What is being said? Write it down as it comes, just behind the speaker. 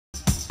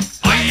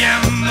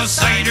a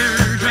cider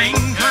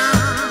drinker.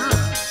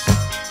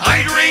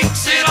 I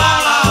drinks it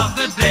all of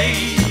the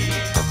day.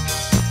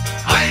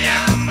 I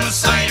am a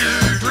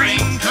cider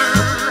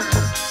drinker.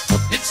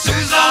 It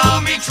soothes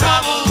all me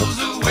troubles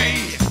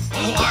away.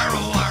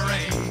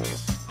 O-R-O-R-A.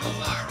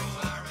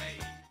 O-R-O-R-A.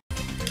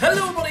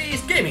 Hello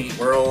buddies, Gaming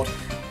World.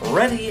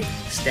 Ready,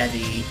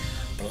 steady,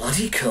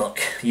 bloody cook.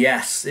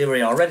 Yes, here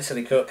we are, ready,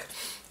 steady, cook.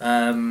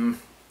 I'm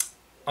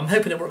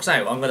hoping it works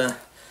out. I'm going to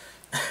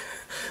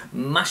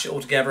mash it all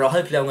together.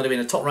 Hopefully I'm going to be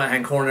in the top right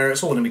hand corner.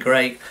 It's all going to be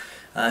great.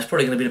 It's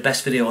probably going to be the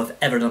best video I've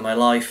ever done in my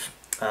life.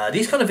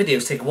 These kind of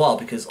videos take a while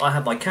because I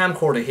have my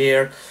camcorder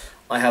here,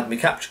 I have my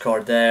capture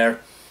card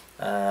there,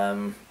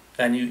 and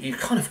you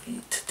kind of,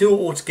 to do it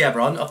all together,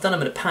 I've done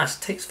them in the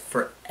past, it takes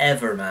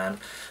forever, man.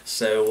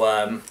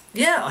 So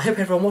yeah, I hope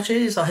everyone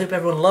watches, I hope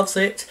everyone loves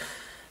it,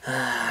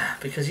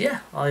 because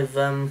yeah, it's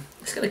going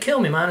to kill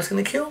me, man, it's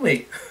going to kill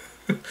me.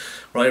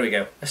 Right, here we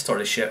go, let's start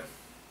this shit.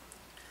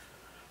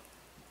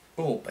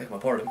 Oh, beg my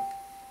pardon.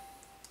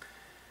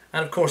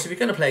 And of course, if you're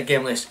going to play a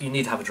game like this, you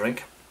need to have a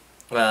drink.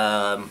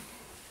 I've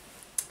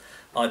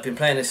been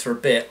playing this for a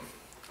bit,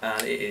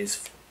 and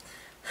it's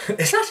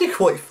actually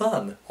quite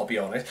fun, I'll be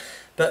honest.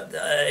 But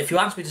if you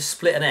ask me to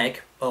split an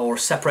egg, or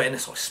separate an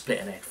egg, sorry, split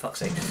an egg, fuck's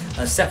sake,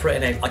 separate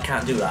an egg, I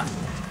can't do that.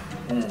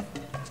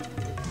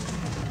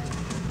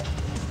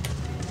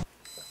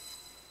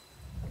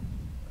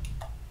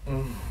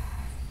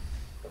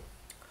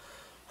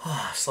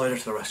 Cider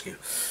to the rescue.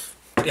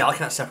 Yeah, I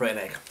can't separate an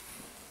egg.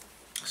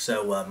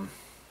 So,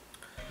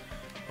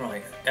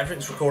 right,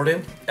 everything's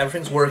recording,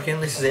 everything's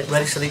working, this is it,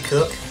 ready, steady,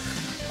 cook.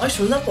 I used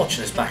to love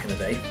watching this back in the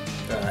day.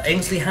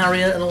 Ainsley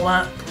Harrier and all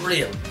that,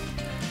 brilliant.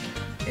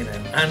 You know,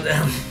 and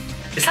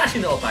it's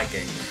actually not a bad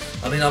game.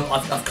 I mean,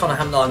 I've kind of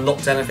haven't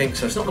unlocked anything,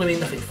 so it's not going to be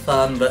nothing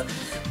fun, but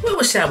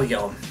we'll see how we get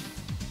on.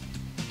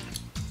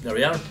 There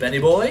we are, Benny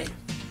boy.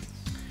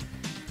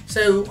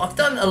 So, I've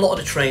done a lot of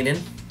the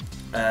training.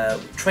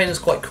 Training's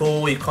quite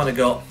cool, you've kind of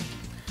got,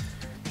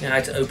 you know,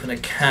 how to open a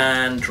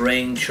can,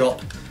 drain,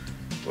 chop,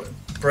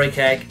 break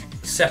egg,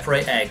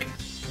 separate egg.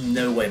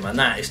 No way, man,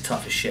 that is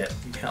tough as shit.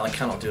 I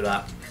cannot do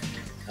that.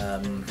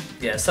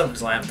 Yeah, some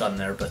things I haven't done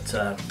there, but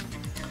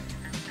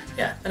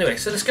yeah. Anyway,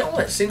 so let's get on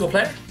with it. Single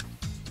player.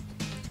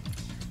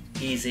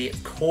 Easy,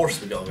 of course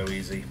we gotta go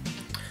easy.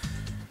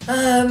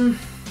 I don't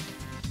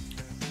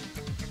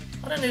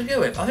know who to go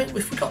with. I think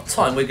if we've got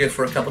time, we'll go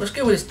for a couple. Let's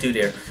go with this dude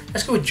here.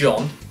 Let's go with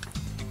John.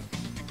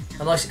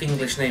 A nice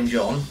English name,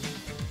 John.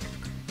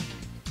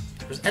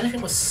 If there's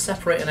anything with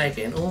separate an egg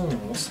in, oh,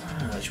 what's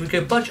that? Should we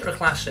go budget or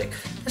classic?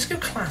 Let's go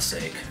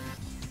classic.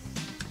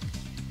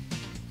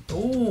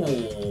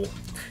 Ooh.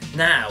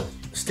 Now,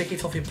 sticky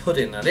toffee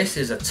pudding. Now this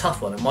is a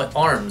tough one, and my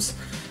arms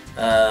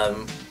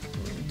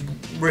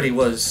really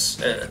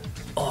was,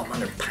 oh man,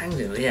 they're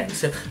pounding at the end.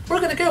 So we're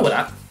going to go with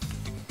that.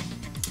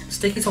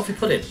 Sticky toffee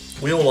pudding.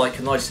 We all like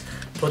a nice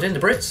pudding, the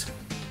Brits.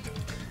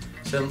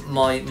 So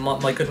my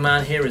good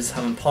man here is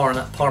having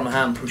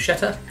Parmesan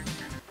bruschetta.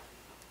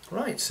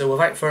 Right, so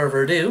without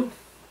further ado,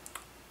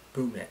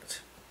 boom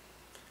it.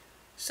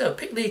 So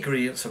pick the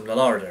ingredients from the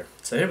larder.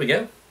 So here we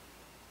go.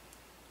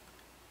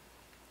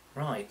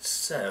 Right,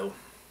 so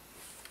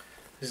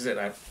this is it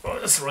now. Oh,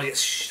 that's right.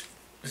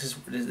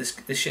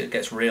 This shit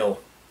gets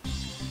real.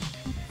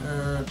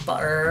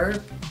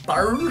 Butter.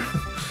 Butter.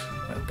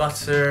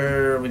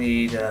 We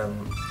need that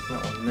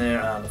one there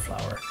and the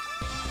flour.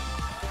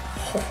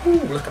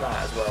 Oh, look at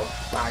that as well.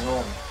 Bang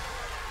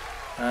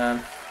on.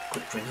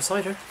 Quick drink of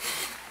cider.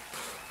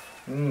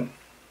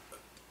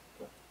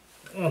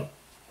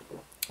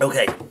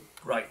 Okay,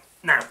 right,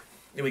 now,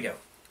 here we go.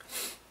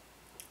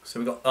 So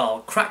we got,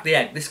 oh, crack the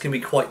egg. This can be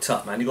quite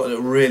tough, man. You've got to do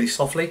it really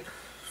softly.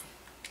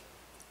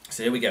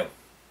 So here we go.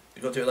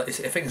 You've got to do it like this.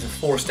 I think it's in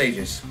 4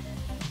 stages.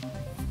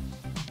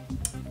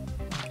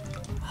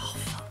 Oh,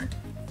 fuck.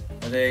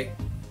 Ready?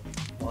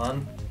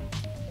 1.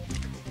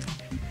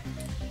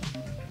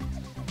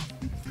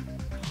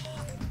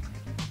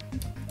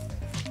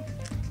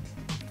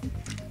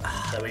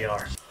 There we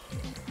are.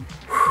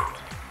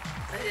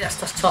 Yes,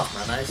 that's tough,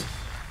 man. That is.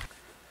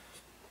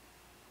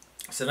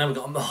 So now we've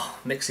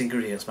got mixed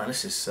ingredients, man.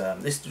 This is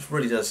this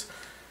really does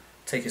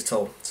take its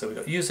toll. So we've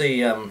got use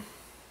a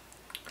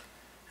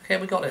okay,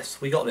 we got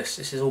this. We got this.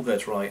 This is all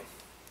good, right?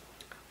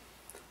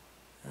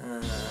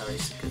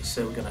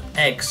 So we're gonna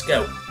eggs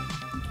go.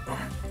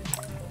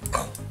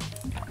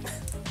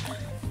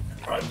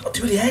 Right, we've got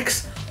 2 of the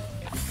eggs.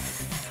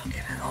 Fucking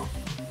hell!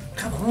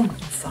 Come on,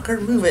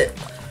 fucker, move it.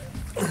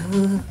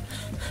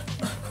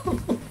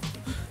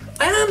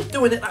 I am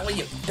doing it that way,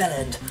 you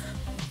bellend.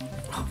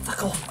 Oh,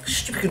 fuck off,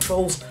 stupid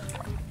controls.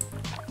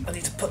 I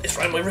need to put this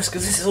around my wrist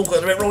because this is all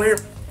going a bit wrong here.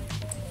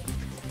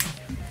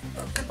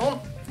 Oh, come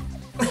on.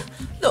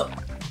 Look.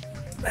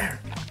 There.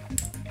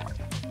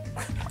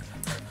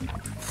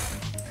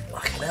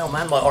 Fucking hell,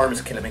 man, my arm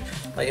is killing me.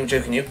 I ain't even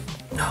joking you.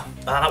 No,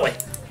 that way.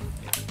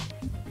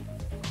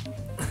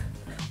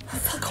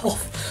 Fuck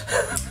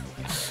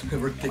off.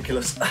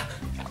 Ridiculous.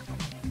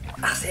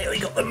 That's it, we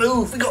got the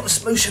move, we got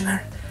the motion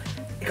there.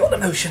 We got the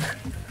motion.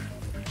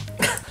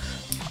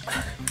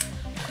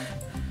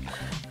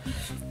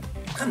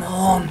 Come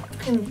on,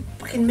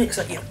 fucking mix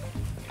it, you.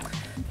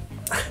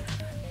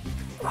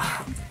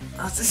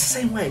 It's the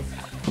same way.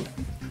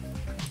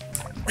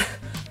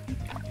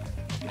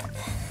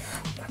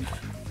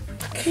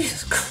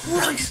 Jesus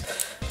Christ!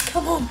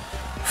 Come on!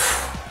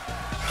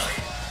 Right.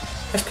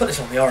 Let's put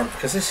this on the arm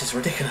because this is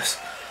ridiculous.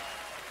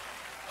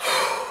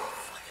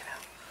 Fucking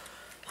hell.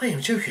 I am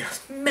joking,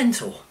 that's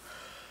mental.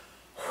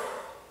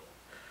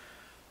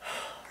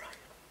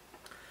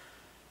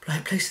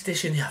 Right, place the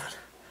dish in the oven.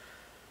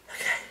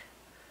 Okay.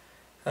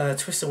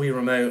 Twist the Wii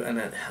remote and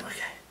then,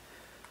 okay.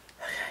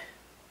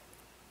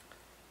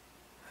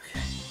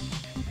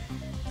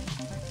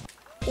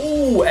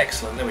 Oh,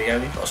 excellent, there we go.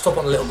 You've got to stop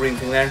on the little green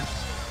thing there.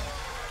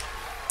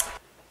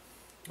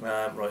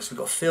 Right, so we've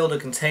got to fill the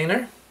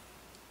container.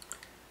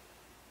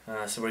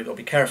 So we've got to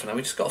be careful now,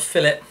 we just got to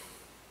fill it.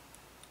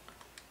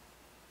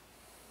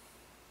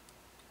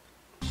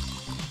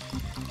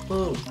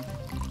 Whoa.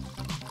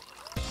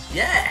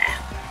 Yeah!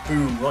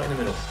 Boom, right in the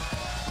middle.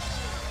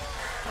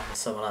 Having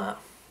some of that.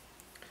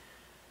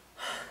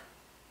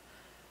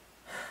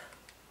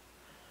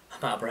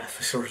 I'm out of breath,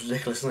 it's sort of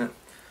ridiculous, isn't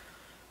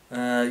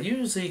it?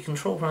 Use the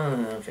control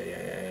panel.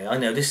 Okay, yeah. I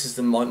know, this is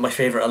my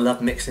favourite, I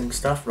love mixing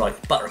stuff. Right,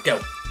 butter,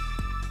 go.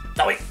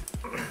 That way.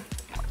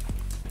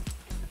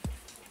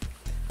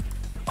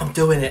 I'm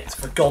doing it,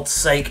 for God's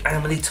sake, how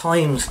many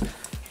times?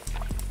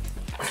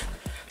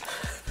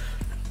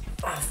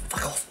 Oh,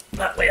 fuck off.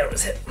 That way, that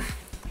was it.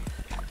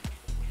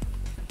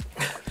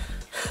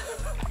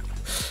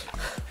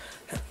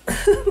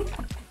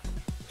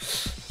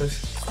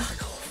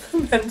 Fuck off.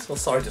 Mental,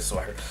 sorry to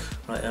swear.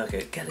 Right,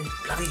 okay, get a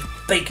bloody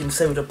baking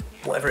soda,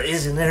 whatever it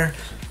is in there.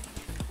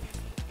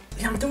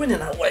 Yeah, I'm doing it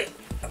that way.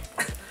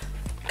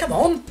 Come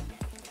on.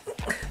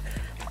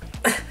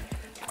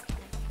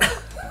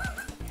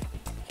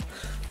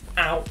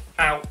 Ow,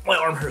 ow, my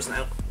arm hurts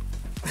now.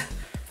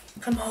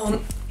 Come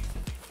on.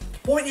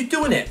 Why aren't you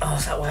doing it? Oh,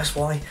 is that why? That's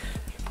why.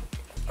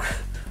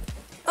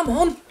 Come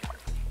on.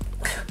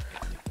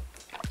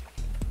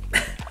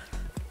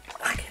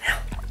 Fucking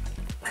hell.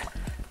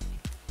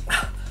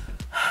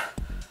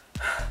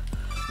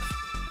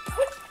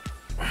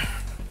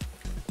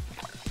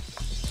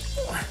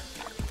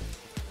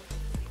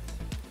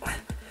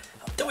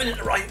 I'm doing it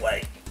the right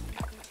way.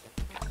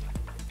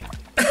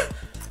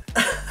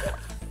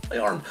 My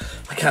arm.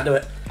 I can't do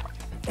it.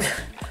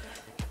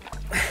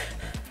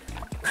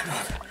 Come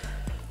on.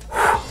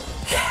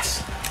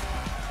 Yes.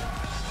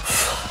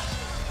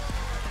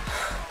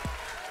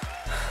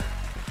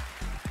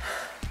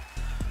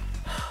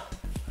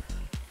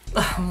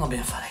 I'm not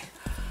being funny.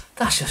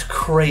 That's just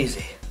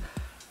crazy.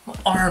 My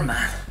arm,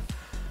 man.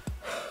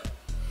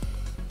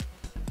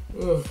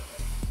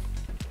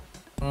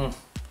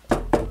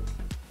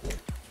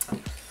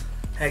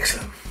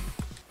 Excellent.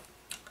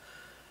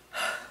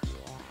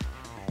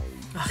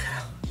 Okay.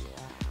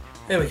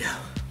 Here we go.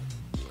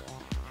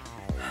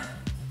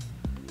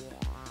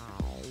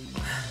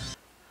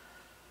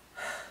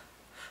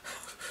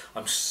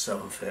 I'm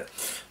so unfit.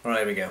 Alright,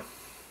 here we go.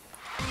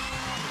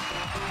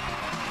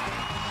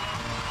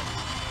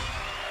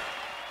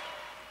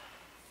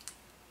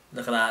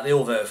 Look at that, they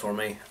all voted for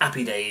me.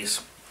 Happy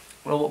days.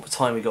 Well, what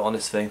time we got on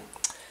this thing?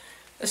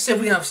 Let's see if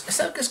we can have.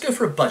 Let's go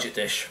for a budget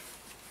dish.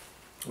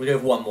 We go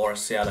for one more,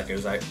 see how that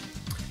goes out.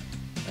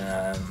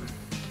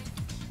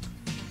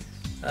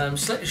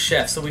 Select a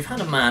chef. So we've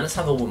had a man, let's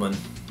have a woman.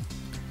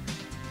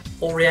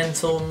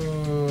 Oriental,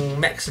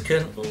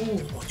 Mexican. Ooh,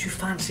 what do you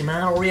fancy,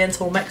 man?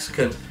 Oriental,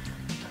 Mexican.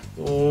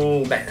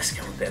 Ooh, let's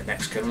go with a bit of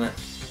Mexican, isn't it?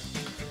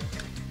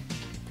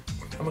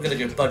 And we're going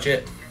to go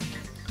budget.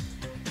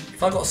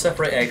 If I've got to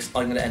separate eggs,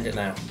 I'm going to end it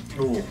now.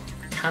 Ooh,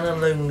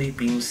 cannelloni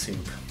bean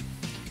soup.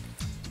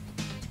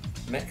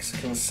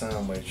 Mexican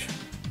sandwich.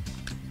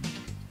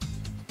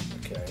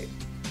 Okay,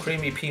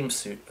 creamy pea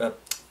soup.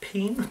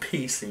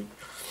 Pea soup.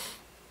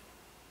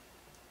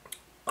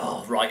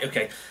 Oh, right,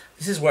 okay.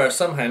 This is where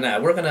somehow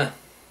now we're gonna.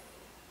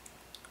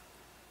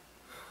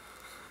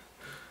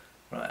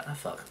 Right, ah,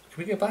 fuck. Can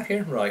we go back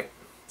here? Right.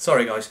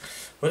 Sorry, guys.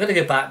 We're gonna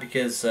go back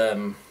because. Okay,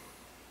 come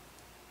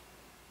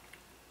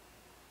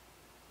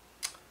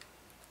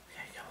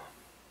on.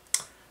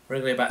 We're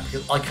gonna go back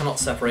because I cannot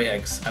separate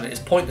eggs, and it is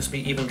pointless me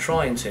even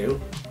trying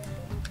to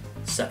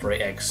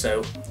separate eggs.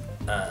 So.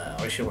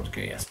 I should want to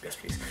go. Yes,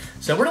 please.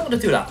 So we're not going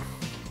to do that.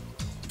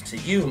 So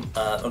you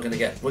are going to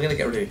get. We're going to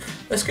get rid of you.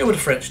 Let's go with a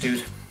French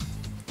dude.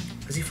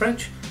 Is he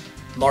French?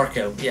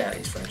 Marco. Yeah,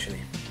 he's French, isn't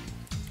he?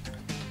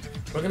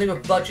 We're going to go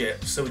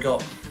budget. So we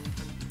got.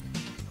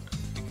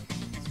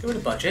 Let's go with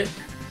a budget.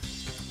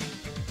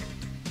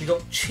 We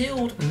got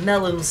chilled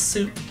melon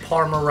soup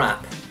Parma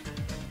wrap.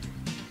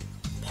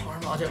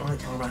 Parma. I don't like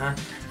Parma ham.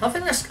 I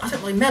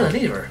don't like melon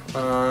either.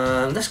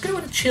 Let's go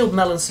with a chilled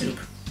melon soup.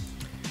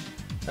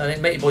 I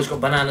think Matey Boy's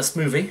got banana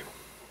smoothie.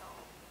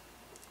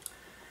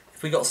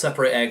 If we got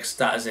separate eggs,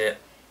 that is it.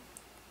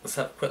 Let's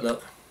have a quick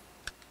look.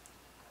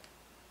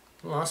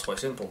 Well, that's quite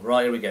simple.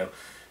 Right, here we go.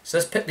 So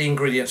let's pick the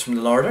ingredients from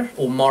the larder,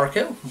 or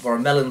Marco, for our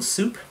melon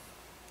soup.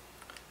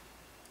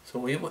 So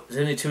there's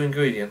only two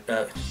ingredients.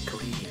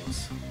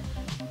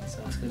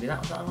 So let's going to be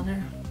that on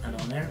there,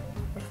 and on there.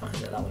 Where the fuck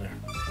is it? That one there.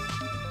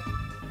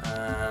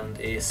 And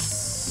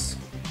it's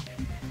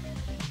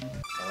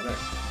that one there.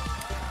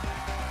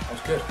 That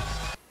was good.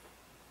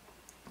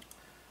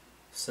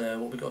 So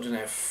what we got to do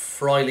now?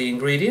 Fry the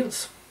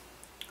ingredients.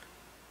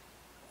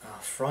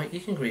 Fry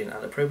each ingredient at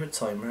an appropriate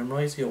time.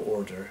 Memorize your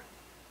order.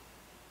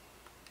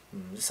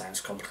 This sounds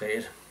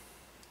complicated.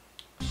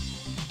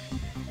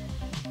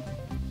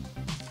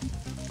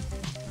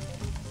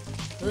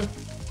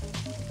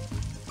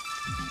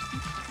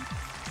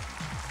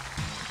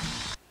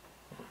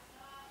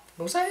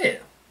 Was that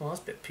it? Well,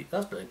 that's a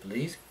bit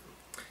easy.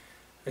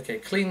 Okay,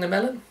 clean the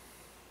melon.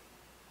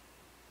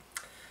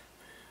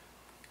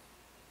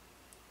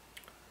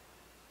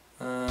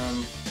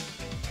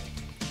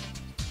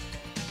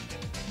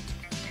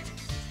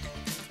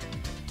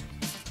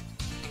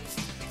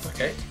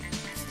 Okay.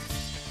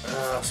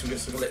 So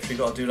we've literally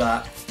got to do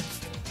that.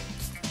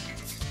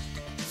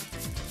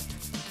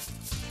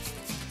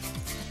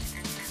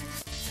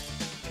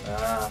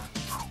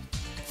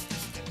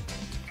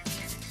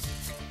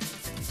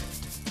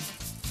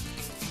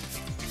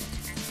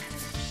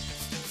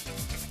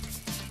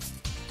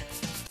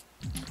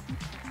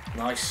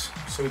 Nice.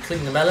 So we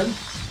clean the melon.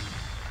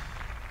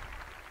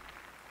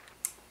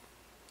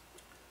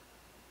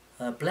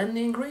 Blend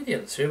the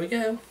ingredients. Here we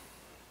go.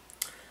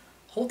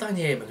 Hold down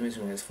the air button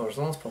as far as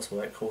long as possible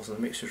without causing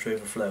the mixture to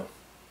overflow.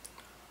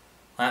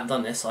 I haven't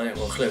done this, I haven't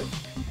got a clue.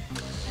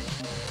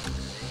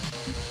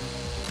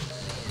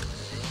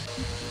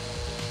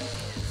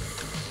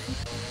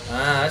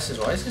 This is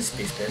right, this is a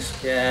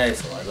piece. Yeah,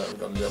 it's alright, look, we've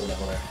got a little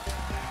level there.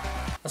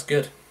 That's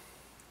good.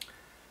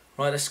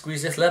 Right, let's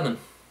squeeze this lemon.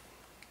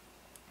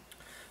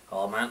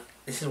 Oh man,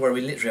 this is where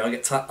we literally,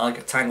 I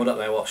get tangled up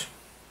there, watch.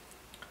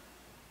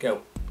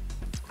 Go.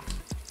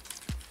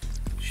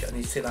 Shit, I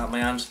need to take that out of my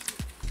hands.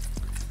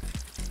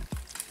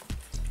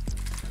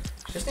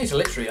 Just need to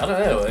literally, I don't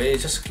know, you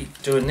just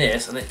keep doing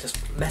this and it just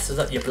messes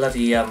up your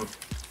bloody, all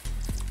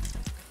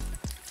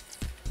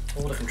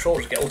the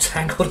controls get all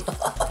tangled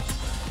up.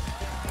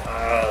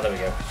 There we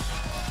go.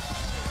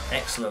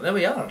 Excellent, there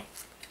we are.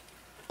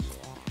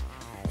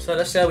 So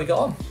let's see how we got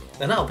on.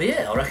 Then that'll be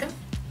it, I reckon.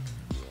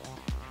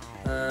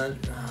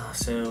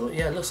 So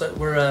yeah, it looks like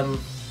we're,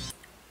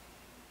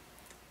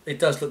 it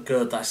does look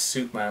good, that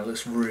soup, man, it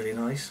looks really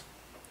nice.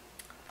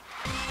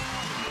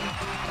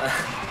 I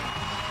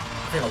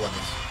think I want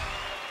this.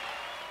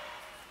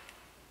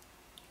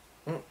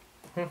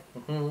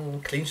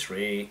 Clean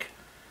streak.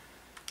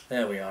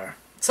 There we are.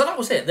 So that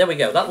was it. There we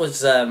go. That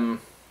was.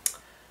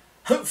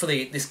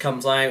 Hopefully this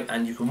comes out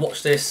and you can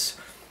watch this.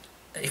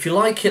 If you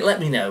like it, let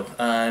me know.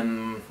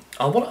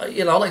 I want,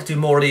 I like to do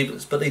more of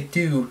these, but they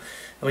do.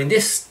 I mean,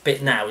 this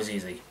bit now is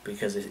easy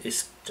because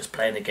it's just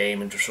playing the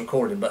game and just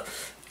recording. But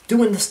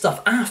doing the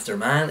stuff after,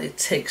 man, it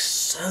takes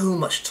so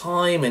much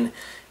time and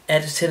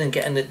editing and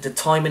getting the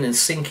timing and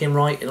syncing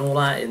right and all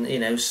that, and you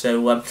know.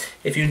 So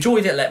if you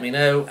enjoyed it, let me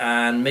know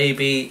and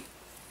maybe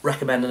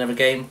recommend another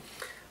game.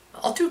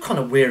 I'll do kind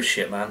of weird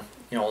shit, man,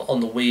 you know, on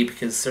the Wii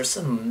because there's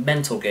some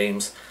mental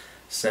games.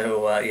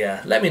 So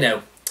yeah, let me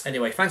know.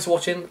 Anyway, thanks for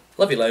watching.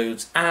 Love you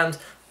loads and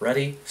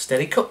ready,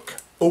 steady, cook.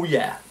 Oh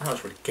yeah, that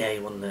was really gay,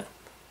 wasn't it?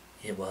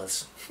 It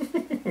was.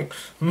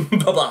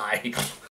 Bye bye.